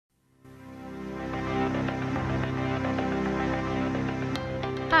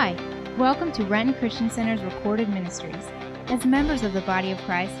Hi, welcome to Renton Christian Center's recorded ministries. As members of the body of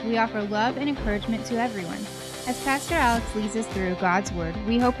Christ, we offer love and encouragement to everyone. As Pastor Alex leads us through God's Word,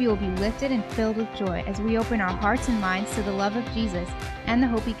 we hope you will be lifted and filled with joy as we open our hearts and minds to the love of Jesus and the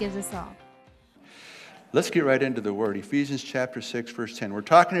hope He gives us all. Let's get right into the Word. Ephesians chapter 6, verse 10. We're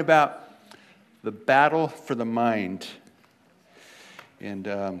talking about the battle for the mind. And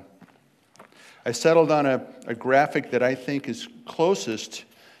I settled on a graphic that I think is closest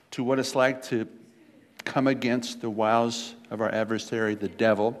to what it's like to come against the wiles of our adversary, the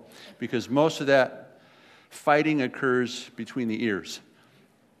devil, because most of that fighting occurs between the ears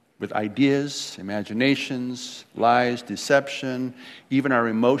with ideas, imaginations, lies, deception, even our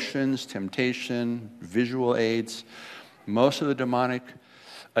emotions, temptation, visual aids. Most of the demonic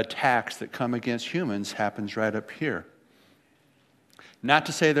attacks that come against humans happens right up here. Not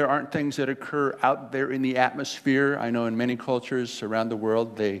to say there aren't things that occur out there in the atmosphere. I know in many cultures around the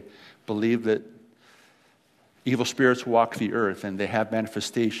world, they believe that evil spirits walk the earth and they have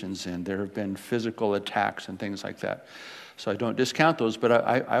manifestations and there have been physical attacks and things like that. So I don't discount those, but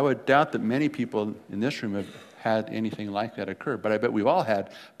I would doubt that many people in this room have had anything like that occur. But I bet we've all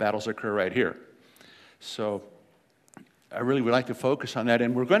had battles occur right here. So I really would like to focus on that.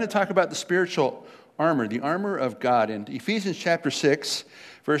 And we're going to talk about the spiritual armor, the armor of God. And Ephesians chapter 6,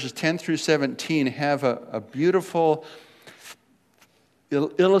 verses 10 through 17 have a beautiful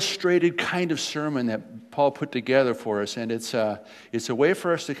illustrated kind of sermon that Paul put together for us. And it's a way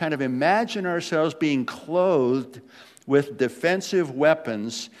for us to kind of imagine ourselves being clothed with defensive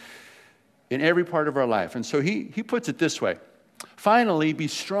weapons in every part of our life. And so he puts it this way: finally, be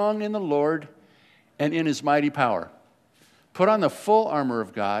strong in the Lord and in His mighty power. Put on the full armor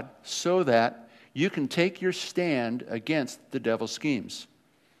of God so that you can take your stand against the devil's schemes.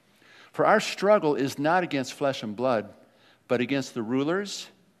 For our struggle is not against flesh and blood, but against the rulers,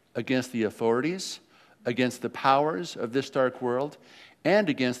 against the authorities, against the powers of this dark world, and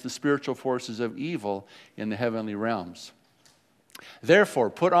against the spiritual forces of evil in the heavenly realms. Therefore,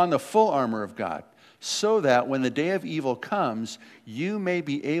 put on the full armor of God, so that when the day of evil comes, you may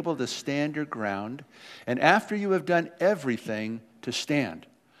be able to stand your ground, and after you have done everything, to stand.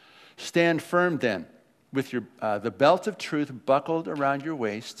 Stand firm then, with the belt of truth buckled around your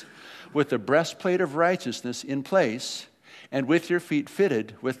waist, with the breastplate of righteousness in place, and with your feet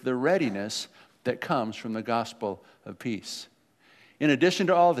fitted with the readiness that comes from the gospel of peace. In addition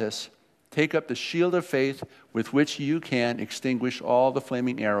to all this, take up the shield of faith with which you can extinguish all the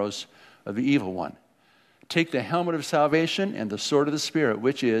flaming arrows of the evil one. Take the helmet of salvation and the sword of the Spirit,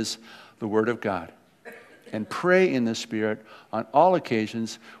 which is the Word of God. And pray in the Spirit on all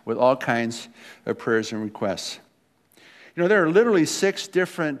occasions with all kinds of prayers and requests. You know, there are literally 6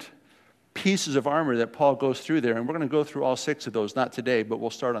 different pieces of armor that Paul goes through there, and we're going to go through all 6 of those, not today, but we'll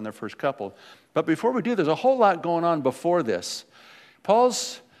start on the first couple. But before we do, there's a whole lot going on before this.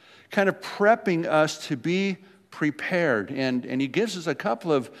 Paul's kind of prepping us to be prepared, and he gives us a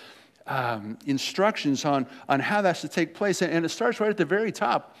couple of instructions on how that's to take place. And it starts right at the very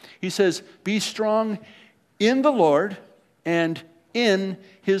top. He says, be strong in the Lord and in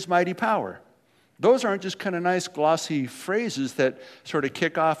His mighty power. Those aren't just kind of nice glossy phrases that sort of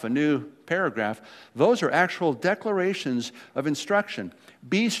kick off a new paragraph. Those are actual declarations of instruction.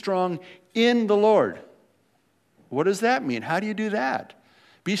 Be strong in the Lord. What does that mean? How do you do that?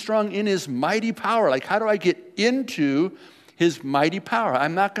 Be strong in His mighty power. Like, how do I get into His mighty power?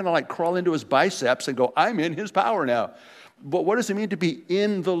 I'm not going to crawl into His biceps and go, I'm in His power now. But what does it mean to be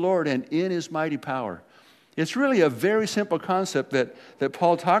in the Lord and in His mighty power? It's really a very simple concept that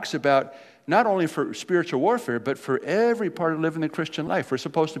Paul talks about, not only for spiritual warfare, but for every part of living the Christian life. We're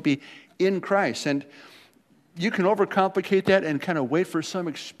supposed to be in Christ. And you can overcomplicate that and kind of wait for some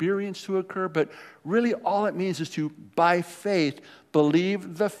experience to occur, but really all it means is to, by faith,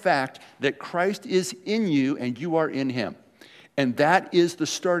 believe the fact that Christ is in you and you are in Him. And that is the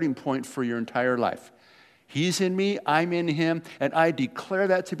starting point for your entire life. He's in me, I'm in Him, and I declare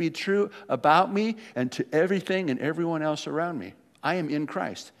that to be true about me and to everything and everyone else around me. I am in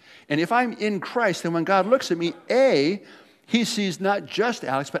Christ. And if I'm in Christ, then when God looks at me, He sees not just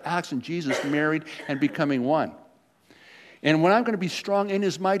Alex, but Alex and Jesus married and becoming one. And when I'm going to be strong in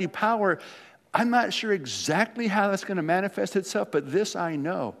His mighty power, I'm not sure exactly how that's going to manifest itself, but this I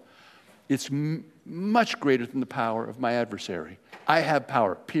know. It's much greater than the power of my adversary. I have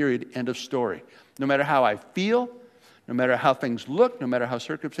power, period, end of story. No matter how I feel, no matter how things look, no matter how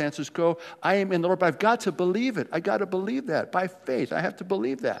circumstances go, I am in the Lord. But I've got to believe it. I've got to believe that by faith. I have to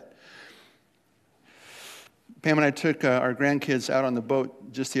believe that. Pam and I took our grandkids out on the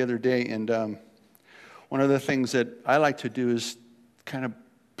boat just the other day, and one of the things that I like to do is kind of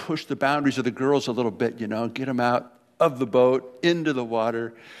push the boundaries of the girls a little bit, get them out of the boat, into the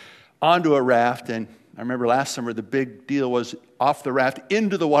water, onto a raft. And I remember last summer, the big deal was off the raft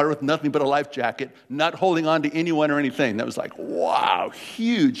into the water with nothing but a life jacket, not holding on to anyone or anything. That was like, wow,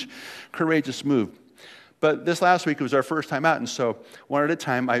 huge, courageous move. But this last week, it was our first time out. And so one at a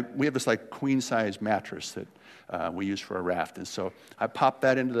time, we have this like queen-size mattress that we use for a raft. And so I popped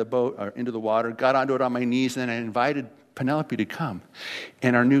that into the boat, or into the water, got onto it on my knees, and then I invited Penelope to come.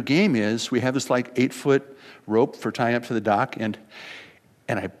 And our new game is we have this like 8-foot rope for tying up to the dock, and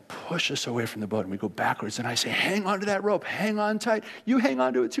I push us away from the boat, and we go backwards, and I say, hang on to that rope, hang on tight. You hang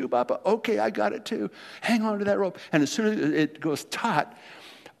on to it too, Papa. Okay, I got it too. Hang on to that rope. And as soon as it goes taut,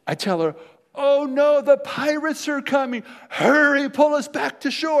 I tell her, oh no, the pirates are coming. Hurry, pull us back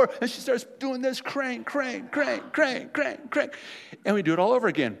to shore. And she starts doing this, crank, crank, crank, crank, crank, crank. And we do it all over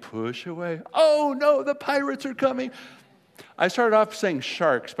again. Push away. Oh no, the pirates are coming. I started off saying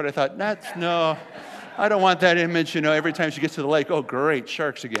sharks, but I thought, no, I don't want that image, every time she gets to the lake, oh great,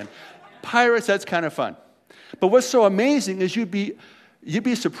 sharks again. Pirates, that's kind of fun. But what's so amazing is you'd be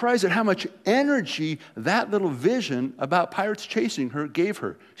surprised at how much energy that little vision about pirates chasing her gave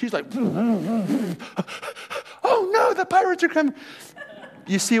her. She's like, oh no, the pirates are coming.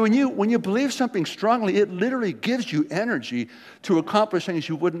 You see, when you believe something strongly, it literally gives you energy to accomplish things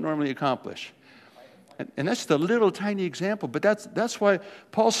you wouldn't normally accomplish. And that's the little tiny example, but that's why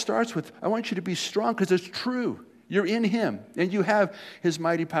Paul starts with, I want you to be strong because it's true. You're in him, and you have his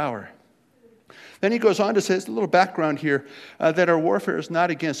mighty power. Then he goes on to say, it's a little background here, that our warfare is not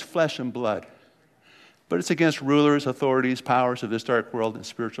against flesh and blood, but it's against rulers, authorities, powers of this dark world, and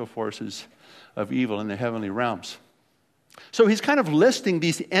spiritual forces of evil in the heavenly realms. So he's kind of listing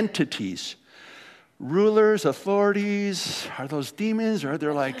these entities. Rulers, authorities, are those demons? Or are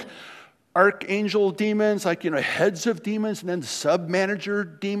there like archangel demons, like, heads of demons, and then sub-manager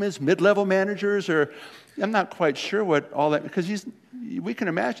demons, mid-level managers? Or I'm not quite sure what all that, because we can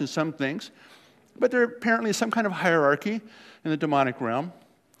imagine some things. But there apparently is some kind of hierarchy in the demonic realm.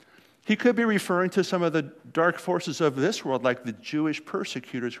 He could be referring to some of the dark forces of this world, like the Jewish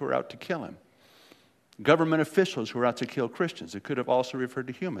persecutors who are out to kill him, government officials who are out to kill Christians. It could have also referred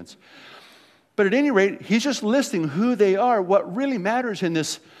to humans. But at any rate, he's just listing who they are. What really matters in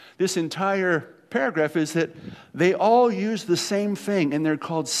this entire paragraph is that they all use the same thing, and they're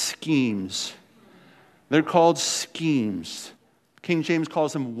called schemes. They're called schemes. King James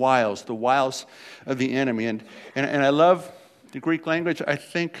calls them wiles, the wiles of the enemy. And I love the Greek language. I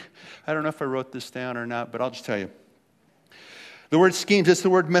don't know if I wrote this down or not, but I'll just tell you. The word schemes, it's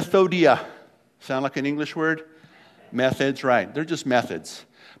the word methodia. Sound like an English word? Methods, right. They're just methods.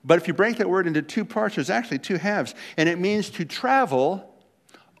 But if you break that word into two parts, there's actually two halves. And it means to travel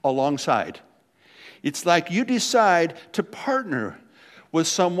alongside. It's like you decide to partner with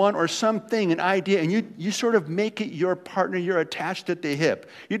someone or something, an idea, and you sort of make it your partner. You're attached at the hip.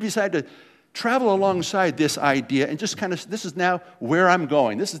 You decide to travel alongside this idea and just kind of, this is now where I'm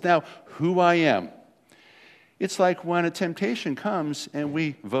going. This is now who I am. It's like when a temptation comes and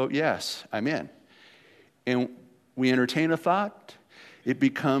we vote yes, I'm in. And we entertain a thought. It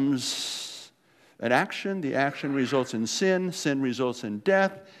becomes an action. The action results in sin. Sin results in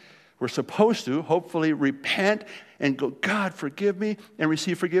death. We're supposed to, hopefully, repent and go, God, forgive me, and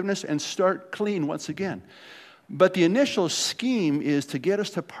receive forgiveness and start clean once again. But the initial scheme is to get us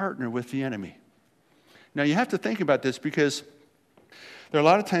to partner with the enemy. Now, you have to think about this because there are a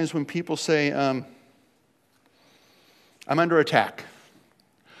lot of times when people say, I'm under attack.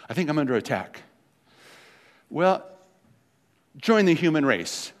 I think I'm under attack. Well, join the human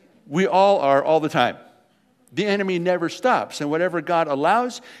race. We all are all the time. The enemy never stops, and whatever God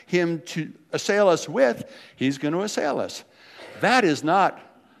allows him to assail us with, he's going to assail us. That is not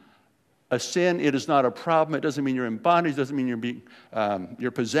a sin. It is not a problem. It doesn't mean you're in bondage. It doesn't mean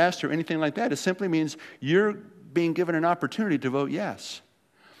you're possessed or anything like that. It simply means you're being given an opportunity to vote yes,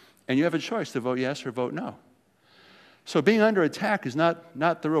 and you have a choice to vote yes or vote no. So being under attack is not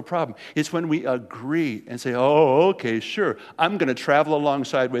the real problem. It's when we agree and say, oh, okay, sure, I'm going to travel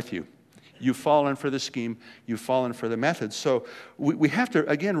alongside with you. You've fallen for the scheme. You've fallen for the method. So we have to,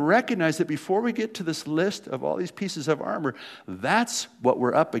 again, recognize that before we get to this list of all these pieces of armor, that's what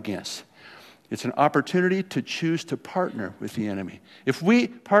we're up against. It's an opportunity to choose to partner with the enemy. If we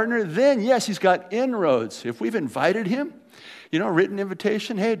partner, then yes, he's got inroads. If we've invited him, written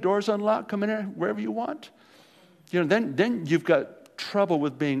invitation, hey, door's unlocked, come in here wherever you want. Then you've got trouble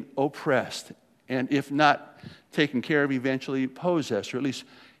with being oppressed. And if not taken care of, eventually possessed, or at least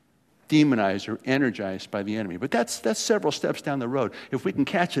demonized or energized by the enemy. But that's several steps down the road. If we can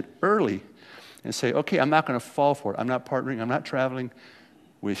catch it early and say, okay, I'm not going to fall for it. I'm not partnering. I'm not traveling.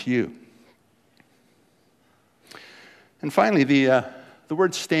 with you. And finally, the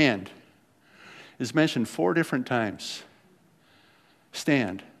word stand is mentioned 4 different times.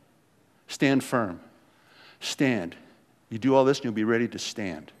 Stand. Stand firm. Stand. You do all this and you'll be ready to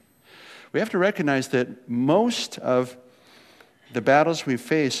stand. We have to recognize that most of the battles we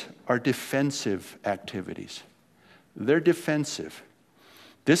face are defensive activities. They're defensive.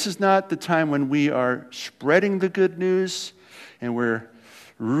 This is not the time when we are spreading the good news and we're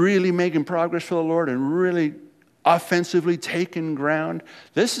really making progress for the Lord and really offensively taking ground.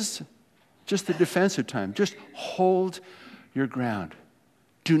 This is just the defensive time. Just hold your ground.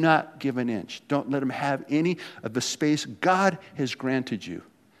 Do not give an inch. Don't let them have any of the space God has granted you.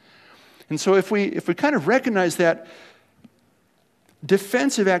 And so if we kind of recognize that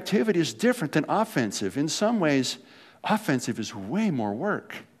defensive activity is different than offensive. In some ways, offensive is way more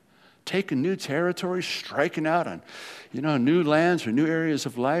work. Taking new territories, striking out on, new lands or new areas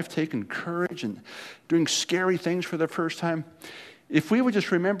of life, taking courage and doing scary things for the first time. If we would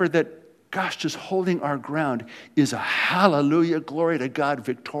just remember that, gosh, just holding our ground is a hallelujah, glory to God,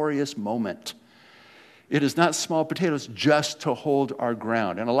 victorious moment. It is not small potatoes just to hold our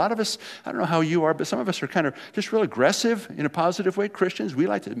ground. And a lot of us, I don't know how you are, but some of us are kind of just real aggressive in a positive way. Christians, we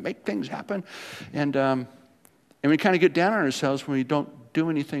like to make things happen. And we kind of get down on ourselves when we don't do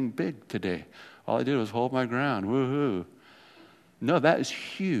anything big today. All I did was hold my ground. Woohoo. No, that is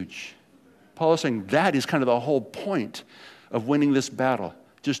huge. Paul is saying that is kind of the whole point of winning this battle.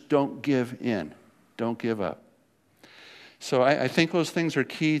 Just don't give in. Don't give up. So I think those things are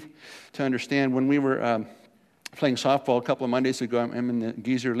key to understand. When we were playing softball a couple of Mondays ago, I'm in the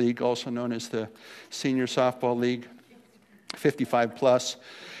Geezer League, also known as the Senior Softball League, 55 plus.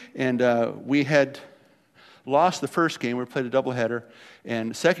 And we had lost the first game. We played a doubleheader.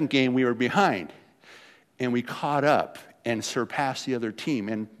 And the second game, we were behind. And we caught up and surpassed the other team.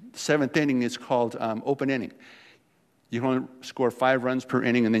 And the 7th inning is called open inning. You can only score 5 runs per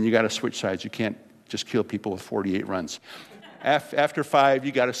inning, and then you got to switch sides. You can't just kill people with 48 runs. After 5,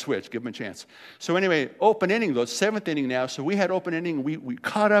 you got to switch. Give them a chance. So anyway, open inning, though. It's 7th inning now. So we had open inning. We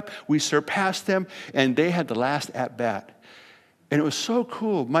caught up. We surpassed them, and they had the last at-bat. And it was so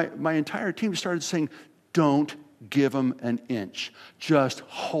cool. My entire team started saying, don't give them an inch. Just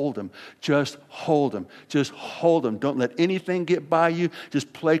hold them. Just hold them. Just hold them. Don't let anything get by you.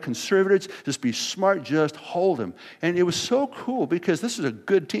 Just play conservatives. Just be smart. Just hold them. And it was so cool because this is a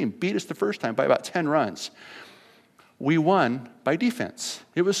good team. Beat us the first time by about 10 runs. We won by defense.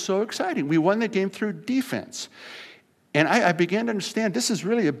 It was so exciting. We won the game through defense. And I began to understand this is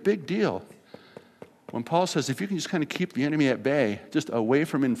really a big deal. When Paul says, if you can just kind of keep the enemy at bay, just away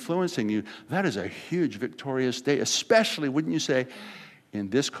from influencing you, that is a huge victorious day, especially, wouldn't you say, in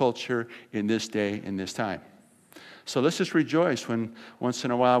this culture, in this day, in this time. So let's just rejoice when once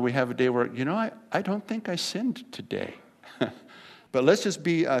in a while we have a day where, I don't think I sinned today. But let's just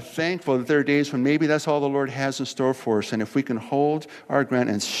be thankful that there are days when maybe that's all the Lord has in store for us. And if we can hold our ground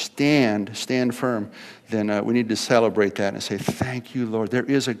and stand firm, then we need to celebrate that and say, thank you, Lord. There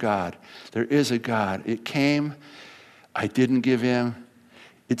is a God. There is a God. It came. I didn't give in.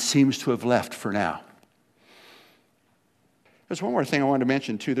 It seems to have left for now. There's one more thing I wanted to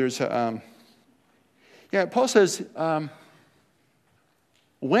mention, too. There's, Paul says,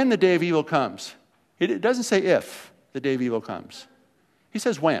 when the day of evil comes. It doesn't say if the day of evil comes. He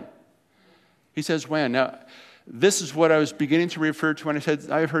says when. He says when. Now, this is what I was beginning to refer to when I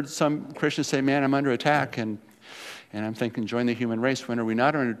said, I've heard some Christians say, man, I'm under attack. And I'm thinking, join the human race. When are we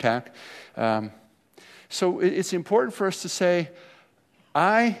not under attack? So it's important for us to say,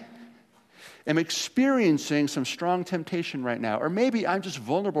 I am experiencing some strong temptation right now. Or maybe I'm just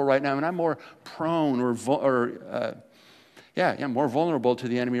vulnerable right now and I'm more prone more vulnerable to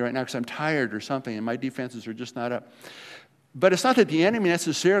the enemy right now because I'm tired or something and my defenses are just not up. But it's not that the enemy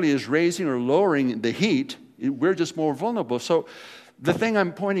necessarily is raising or lowering the heat. We're just more vulnerable. So the thing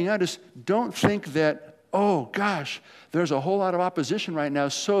I'm pointing out is don't think that, oh gosh, there's a whole lot of opposition right now,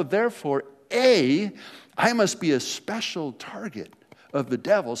 so therefore, I must be a special target of the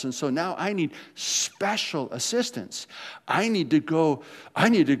devils, and so now I need special assistance. I need to go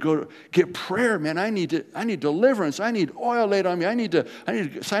get prayer, man. I need deliverance. I need oil laid on me. I need to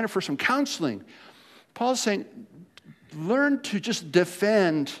sign up for some counseling. Paul's saying, learn to just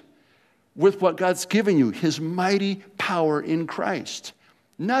defend with what God's given you, his mighty power in Christ.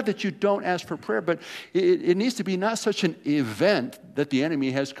 Not that you don't ask for prayer, but it needs to be not such an event that the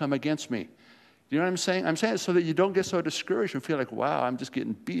enemy has come against me. You know what I'm saying? I'm saying it so that you don't get so discouraged and feel like, wow, I'm just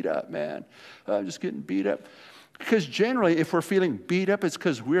getting beat up, man. I'm just getting beat up. Because generally, if we're feeling beat up, it's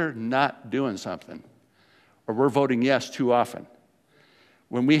because we're not doing something. Or we're voting yes too often.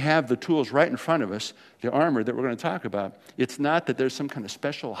 when we have the tools right in front of us, the armor that we're going to talk about, it's not that there's some kind of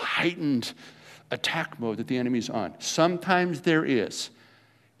special heightened attack mode that the enemy's on. Sometimes there is.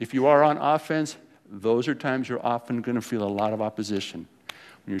 If you are on offense, those are times you're often going to feel a lot of opposition.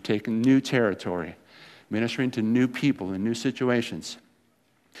 When you're taking new territory, ministering to new people in new situations.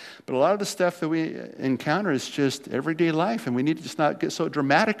 But a lot of the stuff that we encounter is just everyday life, and we need to just not get so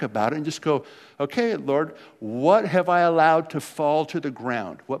dramatic about it and just go, okay, Lord, what have I allowed to fall to the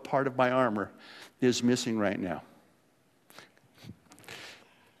ground? What part of my armor is missing right now?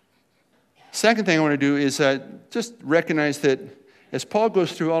 Second thing I want to do is just recognize that as Paul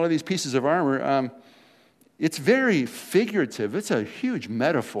goes through all of these pieces of armor, it's very figurative. It's a huge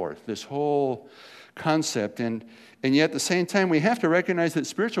metaphor, this whole concept. And yet at the same time, we have to recognize that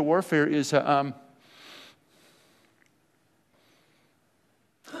spiritual warfare is to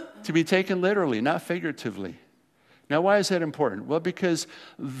be taken literally, not figuratively. Now, why is that important? Well, because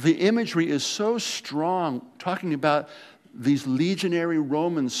the imagery is so strong, talking about these legionary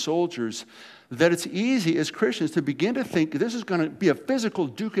Roman soldiers, that it's easy as Christians to begin to think this is going to be a physical,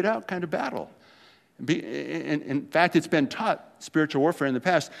 duke-it-out kind of battle. In fact, it's been taught, spiritual warfare in the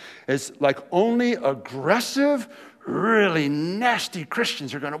past, as like only aggressive, really nasty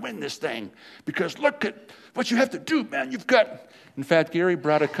Christians are going to win this thing. Because look at what you have to do, man. You've got... In fact, Gary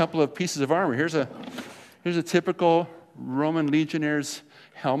brought a couple of pieces of armor. Here's a typical Roman legionnaire's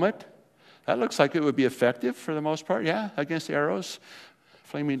helmet. That looks like it would be effective for the most part, yeah, against arrows,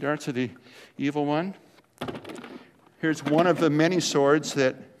 flaming darts of the evil one. Here's one of the many swords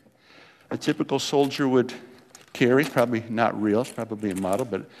that a typical soldier would carry. Probably not real, it's probably a model,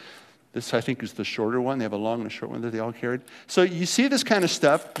 but this, I think, is the shorter one. They have a long and a short one that they all carried. So you see this kind of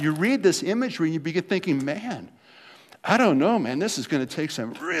stuff, you read this imagery, and you begin thinking, man, I don't know, man, this is going to take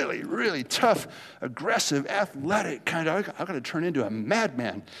some really, really tough, aggressive, athletic kind of, I'm going to turn into a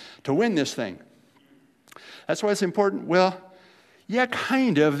madman to win this thing. That's why it's important. Well, yeah,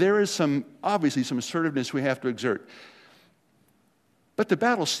 kind of. There is obviously some assertiveness we have to exert. But the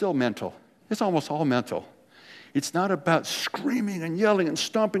battle's still mental. It's almost all mental. It's not about screaming and yelling and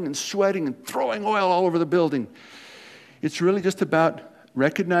stomping and sweating and throwing oil all over the building. It's really just about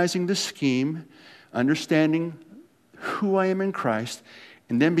recognizing the scheme, understanding who I am in Christ,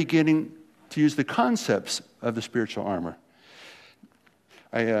 and then beginning to use the concepts of the spiritual armor.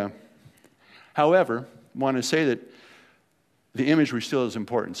 I, however, want to say that the imagery still is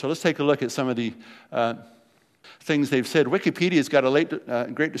important. So let's take a look at some of the things they've said. Wikipedia's got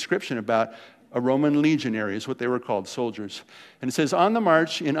a great description about a Roman legionary, is what they were called, soldiers. And it says, on the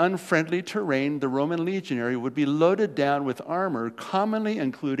march in unfriendly terrain, the Roman legionary would be loaded down with armor, commonly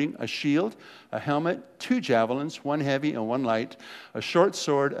including a shield, a helmet, 2 javelins, 1 heavy and 1 light, a short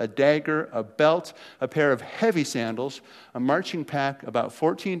sword, a dagger, a belt, a pair of heavy sandals, a marching pack, about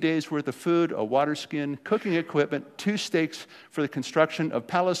 14 days' worth of food, a water skin, cooking equipment, 2 stakes for the construction of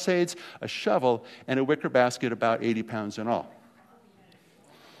palisades, a shovel, and a wicker basket about 80 pounds in all.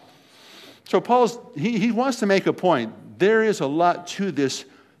 So he wants to make a point. There is a lot to this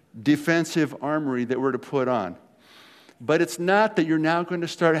defensive armory that we're to put on. But it's not that you're now going to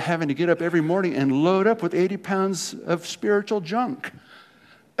start having to get up every morning and load up with 80 pounds of spiritual junk.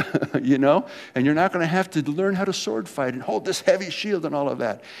 You know? And you're not going to have to learn how to sword fight and hold this heavy shield and all of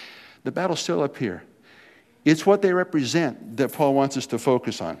that. The battle's still up here. It's what they represent that Paul wants us to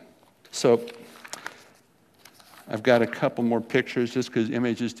focus on. So I've got a couple more pictures just because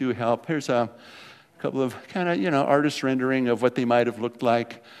images do help. Here's a couple of kind of, artist rendering of what they might have looked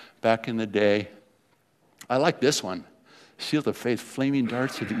like back in the day. I like this one. Shield of faith, flaming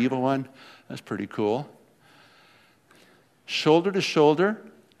darts of the evil one. That's pretty cool. Shoulder to shoulder,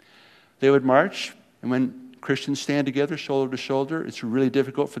 they would march. And when Christians stand together, shoulder to shoulder, it's really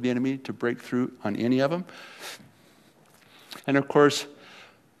difficult for the enemy to break through on any of them. And of course,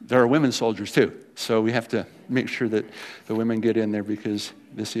 there are women soldiers too. So we have to make sure that the women get in there because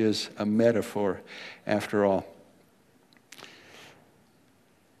this is a metaphor after all.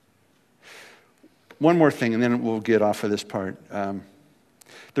 One more thing, and then we'll get off of this part.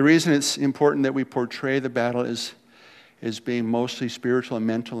 The reason it's important that we portray the battle as being mostly spiritual and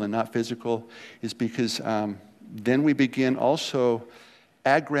mental and not physical is because then we begin also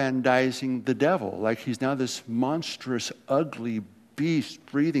aggrandizing the devil. Like he's now this monstrous, ugly beast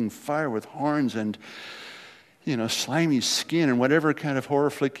breathing fire with horns and, slimy skin and whatever kind of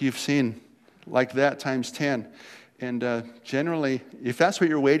horror flick you've seen like that times 10. And generally, if that's what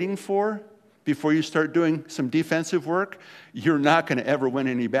you're waiting for before you start doing some defensive work, you're not going to ever win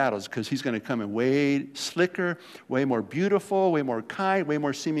any battles because he's going to come in way slicker, way more beautiful, way more kind, way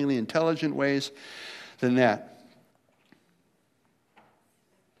more seemingly intelligent ways than that.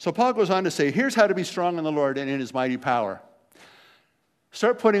 So Paul goes on to say, here's how to be strong in the Lord and in his mighty power.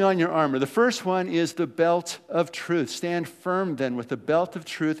 Start putting on your armor. The first one is the belt of truth. Stand firm then with the belt of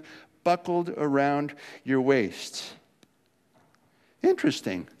truth buckled around your waist.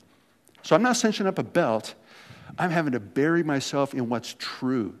 Interesting. So I'm not cinching up a belt. I'm having to bury myself in what's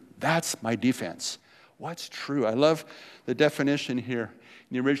true. That's my defense. What's true? I love the definition here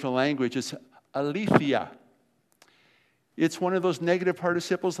in the original language. It's aletheia. It's one of those negative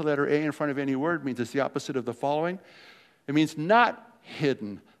participles. The letter A in front of any word means it's the opposite of the following. It means not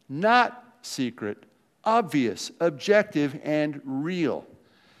hidden, not secret, obvious, objective, and real.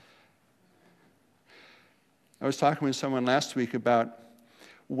 I was talking with someone last week about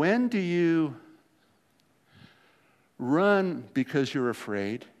when do you run because you're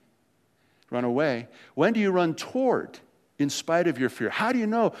afraid, run away? When do you run toward in spite of your fear? How do you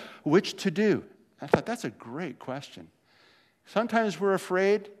know which to do? I thought that's a great question. Sometimes we're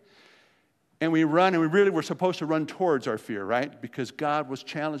afraid and we run, and we're supposed to run towards our fear, right? Because God was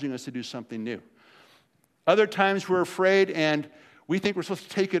challenging us to do something new. Other times we're afraid and we think we're supposed to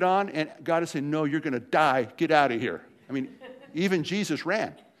take it on, and God is saying, no, you're going to die. Get out of here. I mean, even Jesus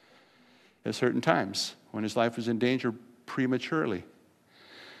ran at certain times when his life was in danger prematurely.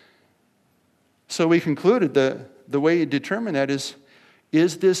 So we concluded the way you determine that is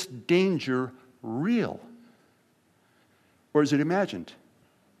this danger real? Or is it imagined?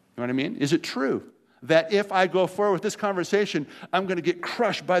 You know what I mean? Is it true that if I go forward with this conversation, I'm going to get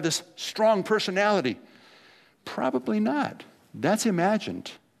crushed by this strong personality? Probably not. That's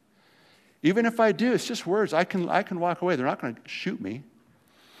imagined. Even if I do, it's just words. I can walk away. They're not going to shoot me.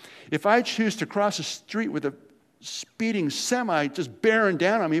 If I choose to cross a street with a speeding semi just bearing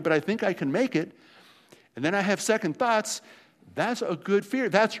down on me, but I think I can make it, and then I have second thoughts, that's a good fear.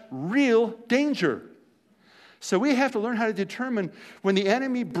 That's real danger. So we have to learn how to determine when the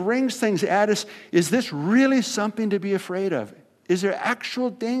enemy brings things at us, is this really something to be afraid of? Is there actual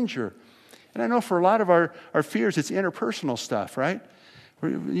danger? And I know for a lot of our fears, it's interpersonal stuff, right?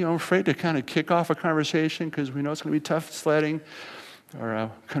 We're afraid to kind of kick off a conversation because we know it's going to be tough sledding, or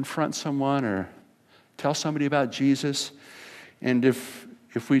confront someone, or tell somebody about Jesus. And if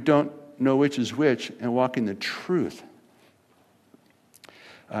we don't know which is which and walk in the truth,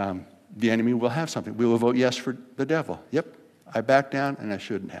 the enemy will have something. We will vote yes for the devil. Yep, I backed down and I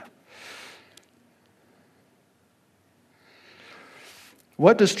shouldn't have.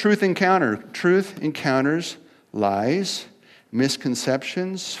 What does truth encounter? Truth encounters lies,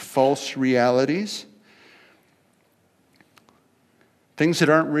 misconceptions, false realities, things that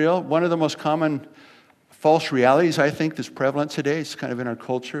aren't real. One of the most common false realities, I think, that's prevalent today, it's kind of in our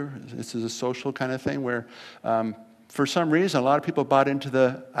culture. This is a social kind of thing where for some reason, a lot of people bought into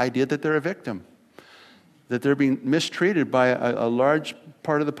the idea that they're a victim, that they're being mistreated by a large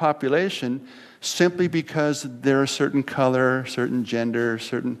part of the population simply because they're a certain color, certain gender,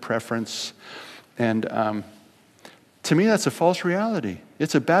 certain preference. And to me, that's a false reality.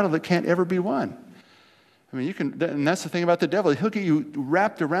 It's a battle that can't ever be won. I mean, and that's the thing about the devil. He'll get you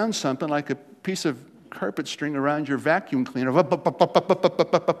wrapped around something like a piece of carpet string around your vacuum cleaner,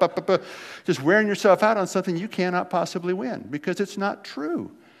 just wearing yourself out on something you cannot possibly win because it's not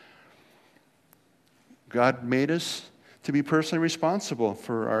true. God made us to be personally responsible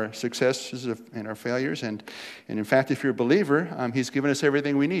for our successes and our failures, and in fact, if you're a believer, He's given us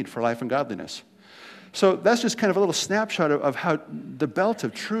everything we need for life and godliness. So that's just kind of a little snapshot of how the belt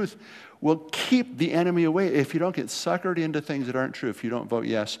of truth will keep the enemy away if you don't get suckered into things that aren't true, if you don't vote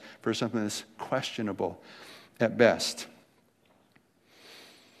yes for something that's questionable at best.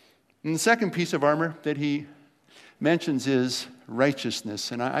 And the second piece of armor that he mentions is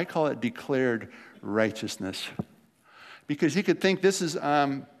righteousness, and I call it declared righteousness. Because he could think this is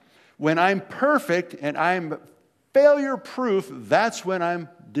when I'm perfect and I'm failure-proof, that's when I'm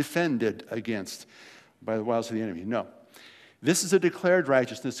defended against by the wiles of the enemy. No. This is a declared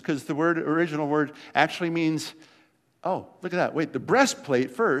righteousness because the original word actually means, oh, look at that. Wait, the breastplate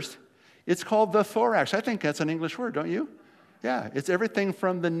first, it's called the thorax. I think that's an English word, don't you? Yeah, it's everything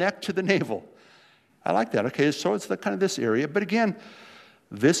from the neck to the navel. I like that. Okay, so it's kind of this area. But again,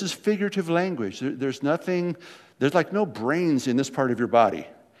 this is figurative language. There's like no brains in this part of your body.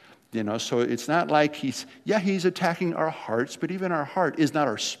 So it's not like he's attacking our hearts, but even our heart is not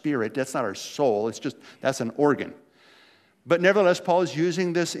our spirit. That's not our soul. That's an organ. But nevertheless, Paul is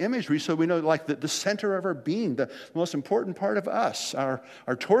using this imagery so we know like the center of our being, the most important part of us, our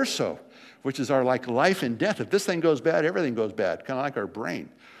torso, which is our like life and death. If this thing goes bad, everything goes bad, kind of like our brain.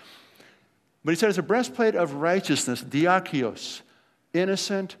 But he said it's a breastplate of righteousness, diakios,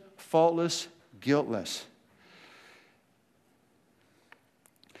 innocent, faultless, guiltless.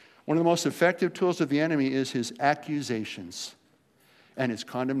 One of the most effective tools of the enemy is his accusations and his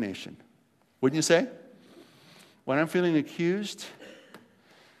condemnation. Wouldn't you say? When I'm feeling accused,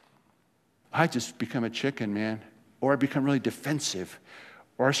 I just become a chicken, man. Or I become really defensive.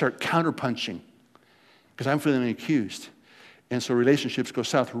 Or I start counterpunching because I'm feeling accused. And so relationships go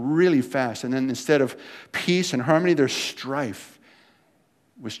south really fast. And then instead of peace and harmony, there's strife,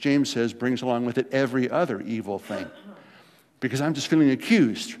 which James says brings along with it every other evil thing. Because I'm just feeling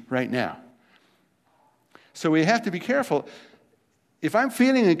accused right now. So we have to be careful. If I'm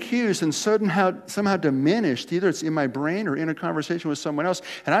feeling accused and somehow diminished, either it's in my brain or in a conversation with someone else,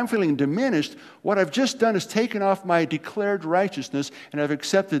 and I'm feeling diminished, what I've just done is taken off my declared righteousness, and I've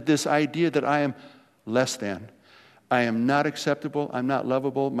accepted this idea that I am less than. I am not acceptable. I'm not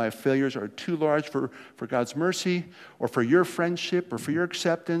lovable. My failures are too large for God's mercy or for your friendship or for your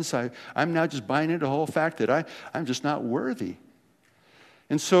acceptance. I'm now just buying into the whole fact that I'm just not worthy.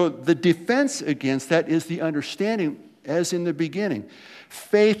 And so the defense against that is the understanding, as in the beginning,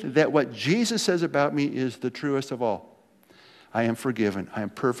 faith that what Jesus says about me is the truest of all. I am forgiven. I am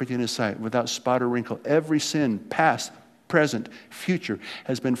perfect in His sight, without spot or wrinkle. Every sin, past, present, future,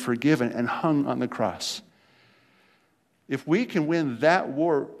 has been forgiven and hung on the cross. If we can win that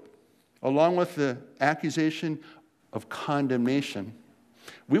war, along with the accusation of condemnation,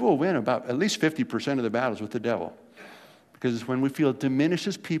 we will win about at least 50% of the battles with the devil. Because it's when we feel diminished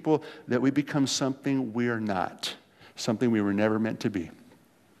as people that we become something we are not, something we were never meant to be.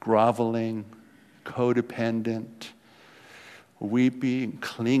 Groveling, codependent, weepy, and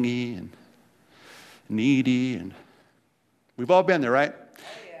clingy, and needy, and we've all been there, right?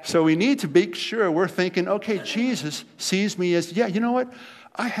 So we need to be sure we're thinking, okay, Jesus sees me as, yeah, you know what?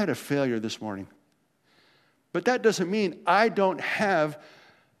 I had a failure this morning. But that doesn't mean I don't have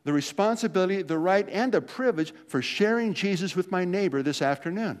the responsibility, the right, and the privilege for sharing Jesus with my neighbor this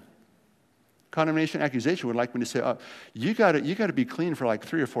afternoon. Condemnation, accusation would like me to say, oh, you got to be clean for like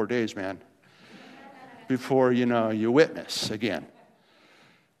 3 or 4 days, man, before, you witness again.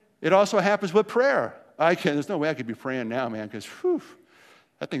 It also happens with prayer. There's no way I could be praying now, man, because,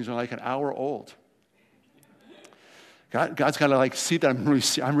 that thing's only like an hour old. God's got to see that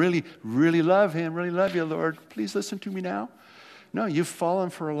I'm really love Him, really love you, Lord. Please listen to me now. No, you've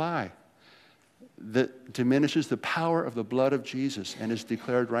fallen for a lie that diminishes the power of the blood of Jesus and His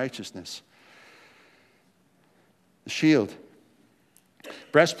declared righteousness. The shield,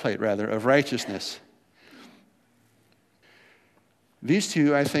 breastplate rather, of righteousness. These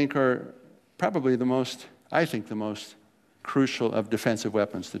two, I think, are probably the most crucial of defensive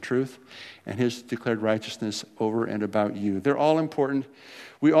weapons, the truth and His declared righteousness over and about you. They're all important.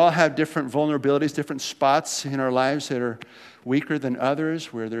 We all have different vulnerabilities, different spots in our lives that are weaker than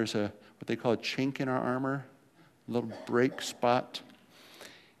others, where there's what they call a chink in our armor, a little break spot.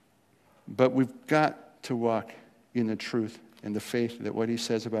 But we've got to walk in the truth and the faith that what He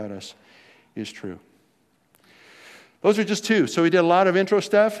says about us is true. Those are just 2. So we did a lot of intro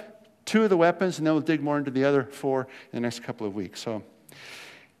stuff. 2 of the weapons, and then we'll dig more into the other 4 in the next couple of weeks. So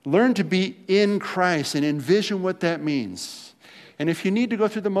learn to be in Christ and envision what that means. And if you need to go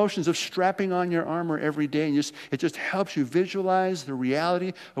through the motions of strapping on your armor every day, and it just helps you visualize the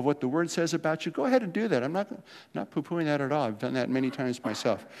reality of what the Word says about you, go ahead and do that. I'm not poo-pooing that at all. I've done that many times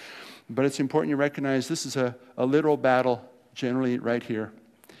myself. But it's important you recognize this is a literal battle, generally right here,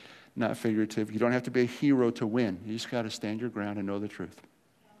 not figurative. You don't have to be a hero to win. You just got to stand your ground and know the truth.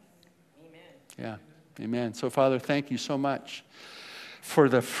 Yeah, amen. So, Father, thank you so much for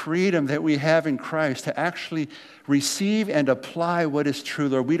the freedom that we have in Christ to actually receive and apply what is true,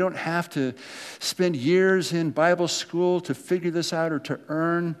 Lord. We don't have to spend years in Bible school to figure this out or to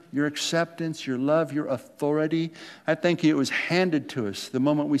earn your acceptance, your love, your authority. I thank you it was handed to us the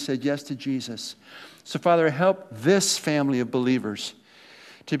moment we said yes to Jesus. So, Father, help this family of believers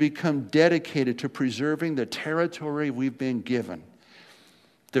to become dedicated to preserving the territory we've been given.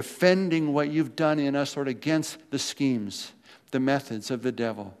 Defending what you've done in us, Lord, against the schemes, the methods of the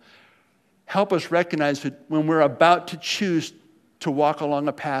devil. Help us recognize that when we're about to choose to walk along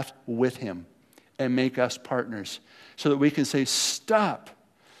a path with Him and make us partners so that we can say, stop.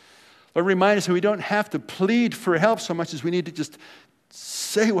 Lord, remind us that we don't have to plead for help so much as we need to just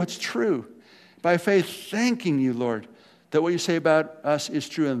say what's true. By faith, thanking you, Lord, that what you say about us is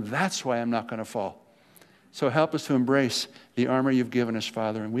true, and that's why I'm not going to fall. So help us to embrace the armor you've given us,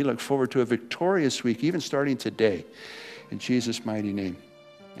 Father. And we look forward to a victorious week, even starting today. In Jesus' mighty name.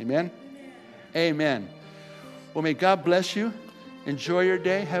 Amen? Amen. Well, may God bless you. Enjoy your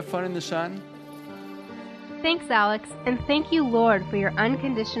day. Have fun in the sun. Thanks, Alex. And thank you, Lord, for your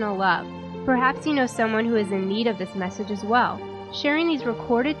unconditional love. Perhaps you know someone who is in need of this message as well. Sharing these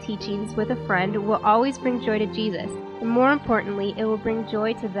recorded teachings with a friend will always bring joy to Jesus, and more importantly, it will bring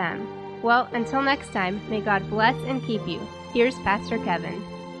joy to them. Well, until next time, may God bless and keep you. Here's Pastor Kevin.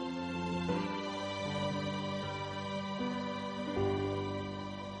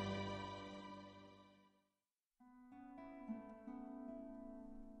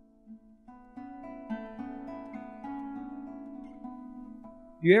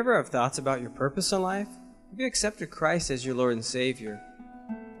 Do you ever have thoughts about your purpose in life? Have you accepted Christ as your Lord and Savior?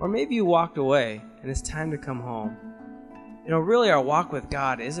 Or maybe you walked away and it's time to come home. You know, really our walk with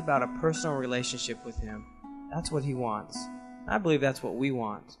God is about a personal relationship with Him. That's what He wants. I believe that's what we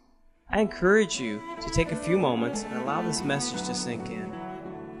want. I encourage you to take a few moments and allow this message to sink in.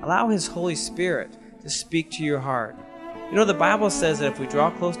 Allow His Holy Spirit to speak to your heart. You know, the Bible says that if we draw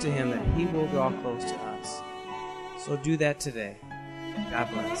close to Him, that He will draw close to us. So do that today. God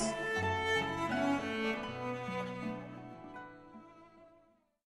bless.